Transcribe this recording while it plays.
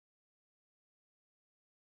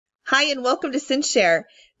Hi and welcome to CinchShare.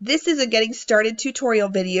 This is a getting started tutorial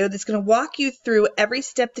video that's going to walk you through every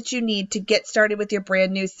step that you need to get started with your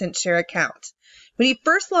brand new CinchShare account. When you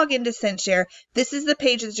first log into CinchShare, this is the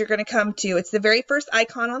page that you're going to come to. It's the very first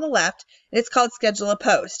icon on the left, and it's called Schedule a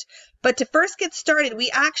Post. But to first get started,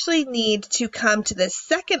 we actually need to come to the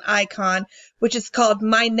second icon, which is called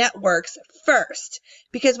My Networks first.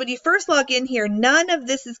 Because when you first log in here, none of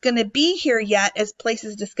this is going to be here yet as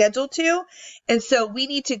places to schedule to. And so we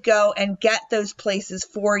need to go and get those places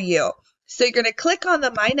for you. So you're going to click on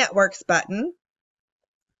the My Networks button,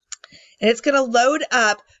 and it's going to load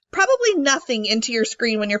up probably nothing into your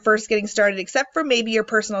screen when you're first getting started, except for maybe your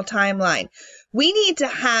personal timeline. We need to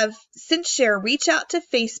have CinchShare reach out to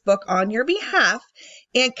Facebook on your behalf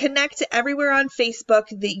and connect to everywhere on Facebook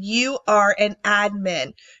that you are an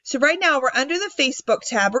admin. So right now we're under the Facebook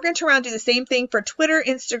tab. We're going to turn around and do the same thing for Twitter,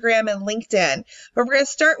 Instagram, and LinkedIn. But we're going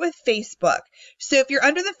to start with Facebook. So if you're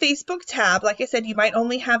under the Facebook tab, like I said, you might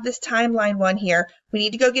only have this timeline one here. We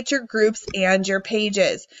need to go get your groups and your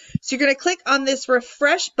pages. So you're going to click on this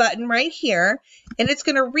refresh button right here, and it's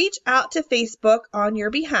going to reach out to Facebook on your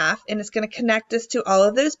behalf, and it's going to connect us to all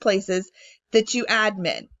of those places that you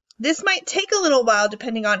admin. This might take a little while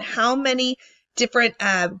depending on how many different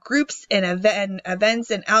groups and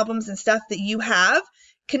events and albums and stuff that you have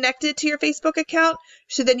connected to your Facebook account.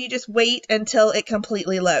 So then you just wait until it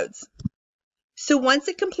completely loads. So once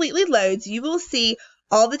it completely loads, you will see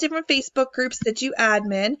all the different Facebook groups that you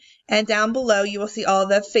admin, and down below you will see all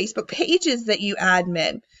the Facebook pages that you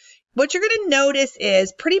admin. What you're going to notice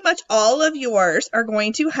is pretty much all of yours are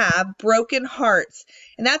going to have broken hearts.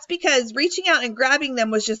 And that's because reaching out and grabbing them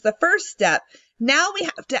was just the first step. Now we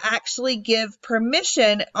have to actually give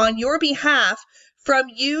permission on your behalf from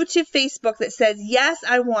you to Facebook that says, yes,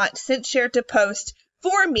 I want CinchShare to post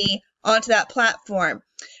for me onto that platform.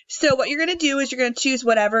 So what you're going to do is you're going to choose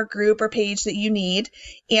whatever group or page that you need,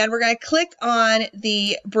 and we're going to click on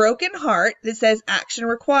the broken heart that says action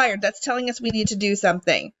required. That's telling us we need to do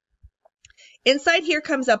something. Inside here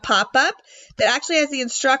comes a pop-up that actually has the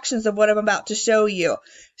instructions of what I'm about to show you.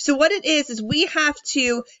 So what it is we have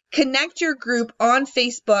to connect your group on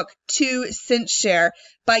Facebook to CinchShare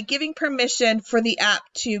by giving permission for the app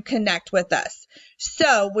to connect with us.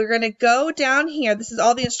 So we're going to go down here. This is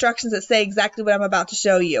all the instructions that say exactly what I'm about to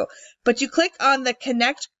show you. But you click on the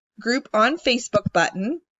Connect Group on Facebook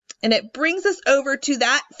button, and it brings us over to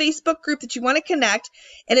that Facebook group that you want to connect,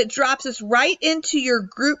 and it drops us right into your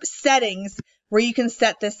group settings where you can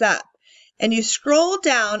set this up. And you scroll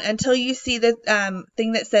down until you see the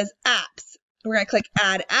thing that says Apps. We're going to click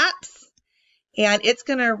Add Apps, and it's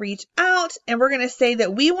going to reach out, and we're going to say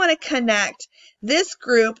that we want to connect this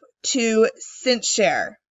group to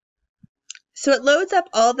CinchShare. So it loads up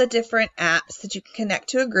all the different apps that you can connect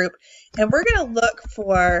to a group, and we're going to look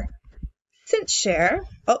for CinchShare.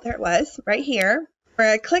 Oh, there it was, right here. We're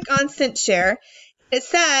going to click on CinchShare. It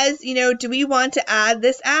says, do we want to add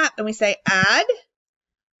this app? And we say add,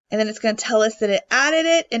 and then it's going to tell us that it added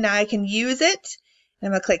it, and now I can use it. And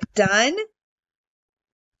I'm going to click done.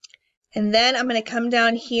 And then I'm going to come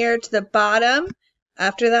down here to the bottom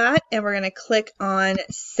after that, and we're going to click on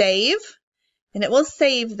save, and it will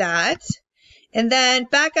save that. And then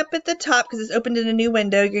back up at the top, because it's opened in a new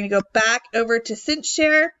window, you're going to go back over to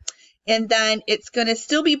CinchShare. And then it's going to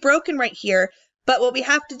still be broken right here. But what we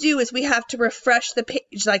have to do is we have to refresh the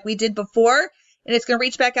page like we did before. And it's going to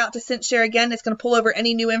reach back out to CinchShare again. It's going to pull over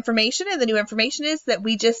any new information. And the new information is that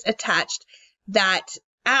we just attached that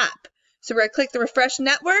app. So we're going to click the Refresh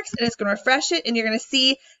Networks, and it's going to refresh it. And you're going to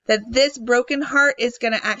see that this broken heart is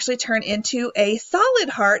going to actually turn into a solid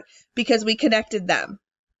heart because we connected them.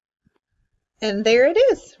 And there it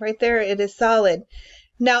is. Right there, it is solid.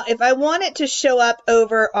 Now, if I want it to show up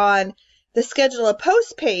over on the Schedule a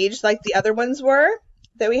Post page, like the other ones were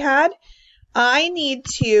that we had, I need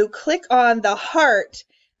to click on the heart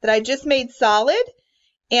that I just made solid,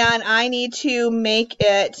 and I need to make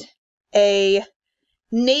it a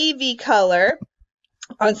navy color.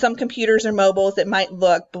 On some computers or mobiles, it might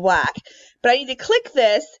look black. But I need to click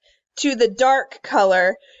this to the dark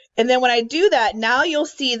color, and then when I do that, now you'll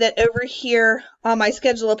see that over here on my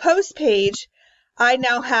Schedule a Post page, I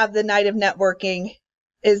now have the night of networking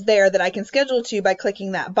is there that I can schedule to by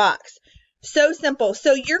clicking that box. So simple.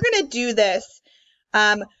 So you're going to do this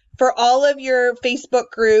for all of your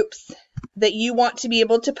Facebook groups that you want to be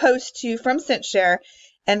able to post to from CinchShare,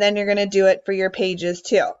 and then you're going to do it for your pages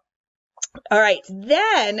too. All right,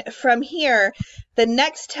 then from here, the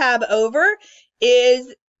next tab over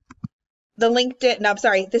is the LinkedIn. No, I'm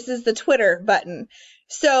sorry, this is the Twitter button.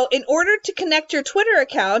 So in order to connect your Twitter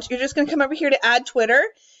account, you're just going to come over here to add Twitter,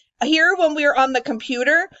 here when we're on the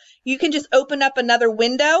computer, you can just open up another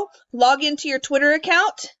window, log into your Twitter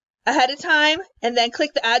account ahead of time, and then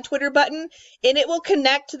click the Add Twitter button, and it will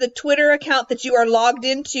connect to the Twitter account that you are logged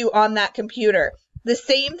into on that computer. The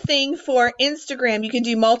same thing for Instagram. You can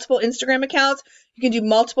do multiple Instagram accounts. You can do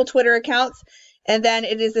multiple Twitter accounts. And then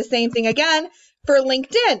it is the same thing again for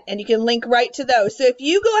LinkedIn, and you can link right to those. So if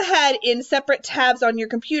you go ahead in separate tabs on your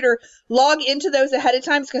computer, log into those ahead of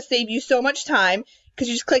time, it's going to save you so much time because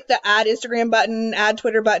you just click the Add Instagram button, Add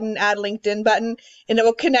Twitter button, Add LinkedIn button, and it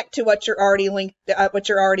will connect to what you're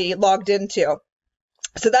already logged into.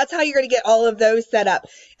 So that's how you're going to get all of those set up.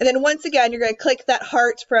 And then once again, you're going to click that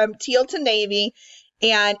heart from teal to navy,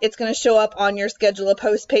 and it's going to show up on your schedule a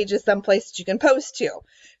post pages someplace that you can post to.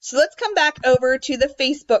 So let's come back over to the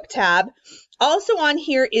Facebook tab. Also on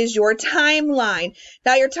here is your timeline.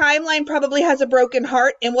 Now your timeline probably has a broken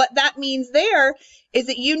heart, and what that means there is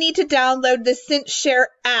that you need to download the CinchShare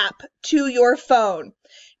app to your phone,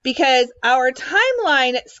 because our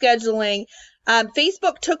timeline scheduling,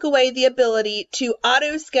 Facebook took away the ability to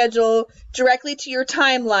auto schedule directly to your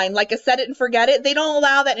timeline, like a set it and forget it. They don't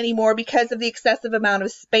allow that anymore because of the excessive amount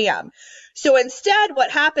of spam. So instead,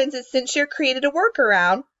 what happens is CinchShare created a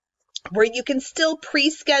workaround where you can still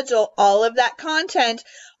pre-schedule all of that content,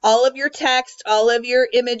 all of your text, all of your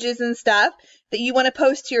images and stuff that you want to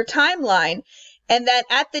post to your timeline. And then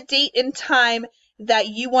at the date and time that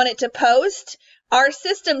you want it to post, our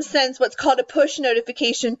system sends what's called a push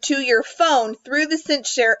notification to your phone through the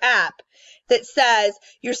CinchShare app that says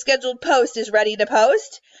your scheduled post is ready to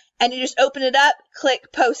post. And you just open it up,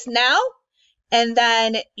 click post now. And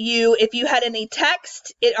then if you had any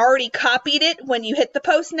text, it already copied it when you hit the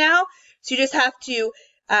post now. So you just have to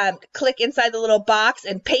click inside the little box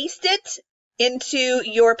and paste it into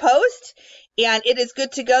your post. And it is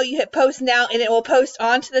good to go. You hit post now, and it will post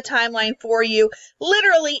onto the timeline for you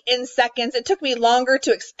literally in seconds. It took me longer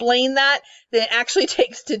to explain that than it actually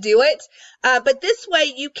takes to do it. But this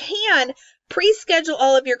way you can pre-schedule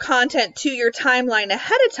all of your content to your timeline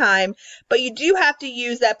ahead of time, but you do have to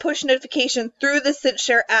use that push notification through the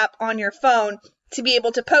CinchShare app on your phone to be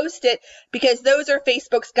able to post it, because those are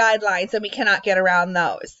Facebook's guidelines and we cannot get around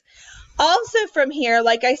those. Also from here,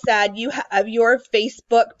 like I said, you have your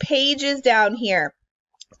Facebook pages down here.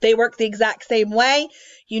 They work the exact same way.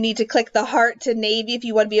 You need to click the heart to navy if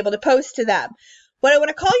you want to be able to post to them. What I want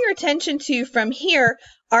to call your attention to from here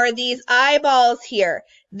are these eyeballs here.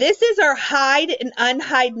 This is our hide and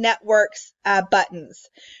unhide networks buttons.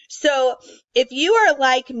 So if you are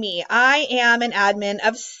like me, I am an admin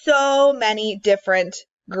of so many different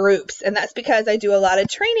groups, and that's because I do a lot of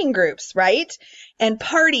training groups, right? And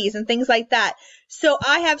parties and things like that. So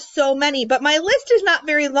I have so many, but my list is not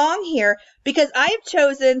very long here because I have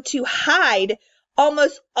chosen to hide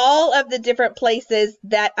almost all of the different places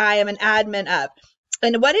that I am an admin of.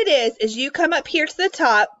 And what it is you come up here to the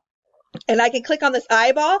top, and I can click on this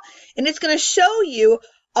eyeball, and it's going to show you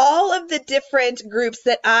all of the different groups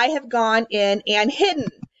that I have gone in and hidden.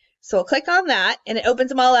 So I'll click on that, and it opens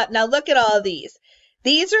them all up. Now look at all of these.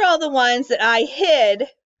 These are all the ones that I hid,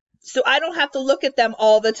 so I don't have to look at them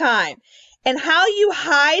all the time. And how you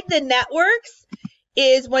hide the networks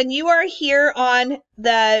is when you are here on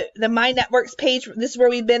the My Networks page. This is where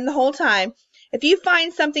we've been the whole time. If you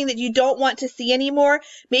find something that you don't want to see anymore,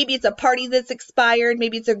 maybe it's a party that's expired,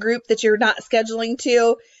 maybe it's a group that you're not scheduling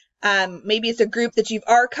to, maybe it's a group that you've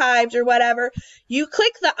archived or whatever, you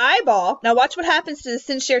click the eyeball. Now watch what happens to the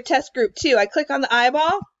CinchShare test group too. I click on the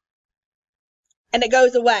eyeball and it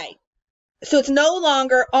goes away. So it's no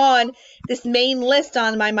longer on this main list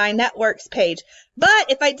on my Networks page. But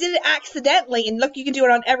if I did it accidentally, and look, you can do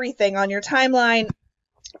it on everything, on your timeline,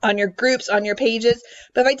 on your groups, on your pages.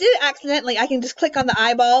 But if I did it accidentally, I can just click on the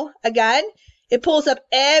eyeball again. It pulls up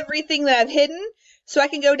everything that I've hidden. So I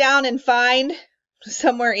can go down and find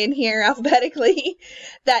somewhere in here alphabetically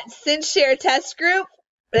that CinchShare test group.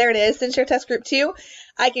 There it is, CinchShare test group 2.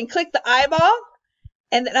 I can click the eyeball,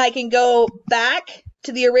 and then I can go back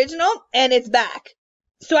to the original, and it's back.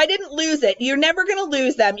 So I didn't lose it. You're never going to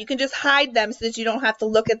lose them. You can just hide them so that you don't have to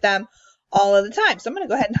look at them all of the time. So I'm going to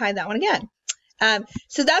go ahead and hide that one again.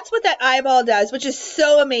 So that's what that eyeball does, which is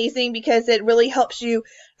so amazing because it really helps you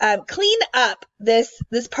clean up this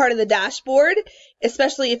part of the dashboard,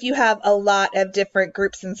 especially if you have a lot of different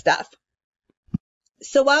groups and stuff.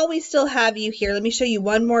 So while we still have you here, let me show you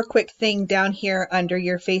one more quick thing down here under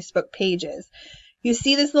your Facebook pages. You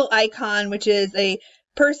see this little icon, which is a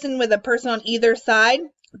person with a person on either side.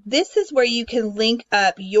 This is where you can link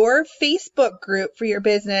up your Facebook group for your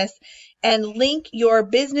business and link your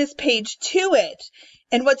business page to it.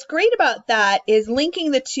 And what's great about that is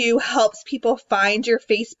linking the two helps people find your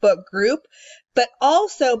Facebook group, but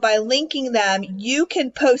also by linking them, you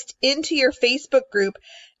can post into your Facebook group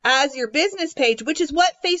as your business page, which is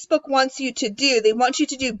what Facebook wants you to do. They want you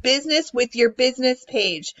to do business with your business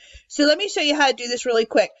page. So let me show you how to do this really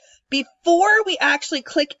quick. Before we actually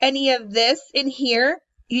click any of this in here,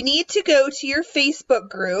 you need to go to your Facebook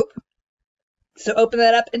group. So open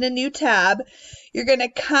that up in a new tab. You're going to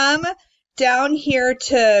come down here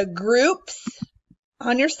to groups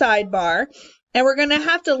on your sidebar, and we're going to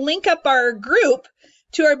have to link up our group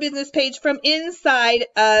to our business page from inside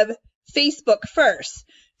of Facebook first.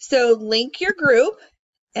 So link your group,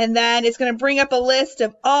 and then it's going to bring up a list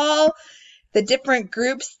of all the different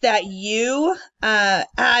groups that you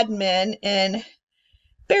admin, and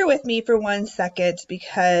bear with me for 1 second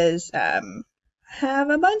because I have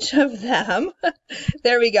a bunch of them.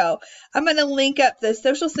 There we go. I'm going to link up the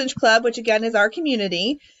Social Cinch Club, which again is our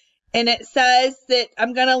community, and it says that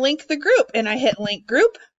I'm going to link the group, and I hit link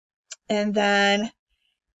group, and then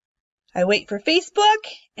I wait for Facebook,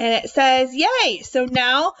 and it says yay. So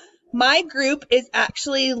now my group is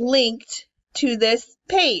actually linked to this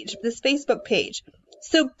page, this Facebook page.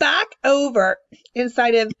 So back over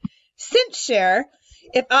inside of CinchShare,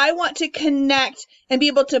 if I want to connect and be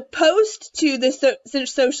able to post to the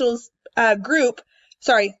Cinch Socials group,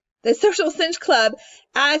 the Social Cinch Club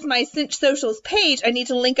as my Cinch Socials page, I need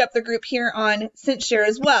to link up the group here on CinchShare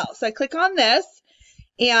as well. So I click on this,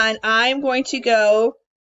 and I'm going to go,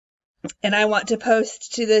 and I want to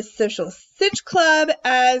post to the Social Cinch Club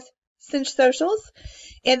as Cinch Socials.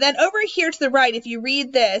 And then over here to the right, if you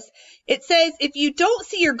read this, it says if you don't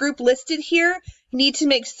see your group listed here, you need to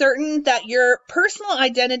make certain that your personal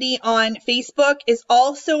identity on Facebook is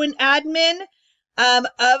also an admin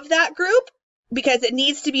of that group, because it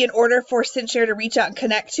needs to be in order for CinchShare to reach out and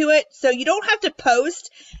connect to it. So you don't have to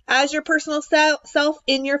post as your personal self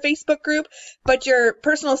in your Facebook group, but your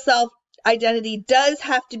personal self identity does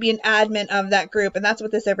have to be an admin of that group, and that's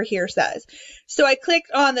what this over here says. So I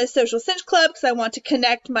clicked on the Social Cinch Club because I want to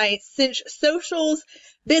connect my Cinch Socials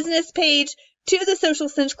business page to the Social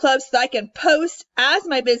Cinch Club so that I can post as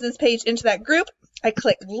my business page into that group. I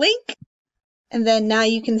click link, and then now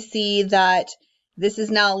you can see that this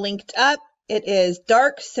is now linked up. It is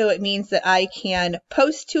dark, so it means that I can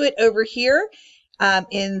post to it over here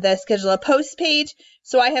in the Schedule a Post page.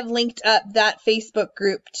 So I have linked up that Facebook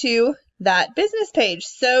group to that business page.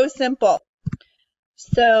 So simple.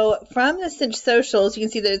 So from the Cinch Socials, you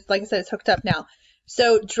can see that it's, like I said, it's hooked up now.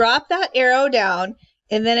 So drop that arrow down,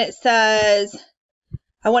 and then it says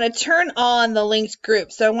I want to turn on the linked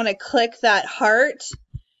group. So I want to click that heart.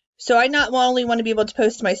 So I not only want to be able to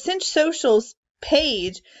post to my Cinch Socials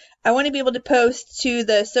page, I want to be able to post to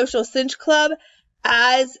the Social Cinch Club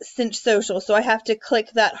as Cinch Social. So I have to click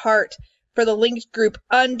that heart for the linked group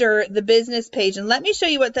under the business page. And let me show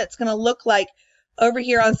you what that's going to look like over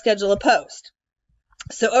here on Schedule a Post.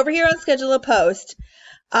 So over here on Schedule a Post,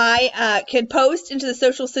 I can post into the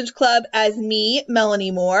Social Cinch Club as me,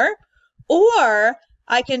 Melanie Moore, or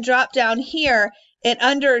I can drop down here and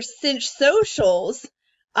under Cinch Socials,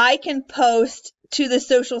 I can post to the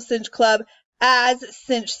Social Cinch Club as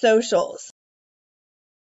Cinch Socials.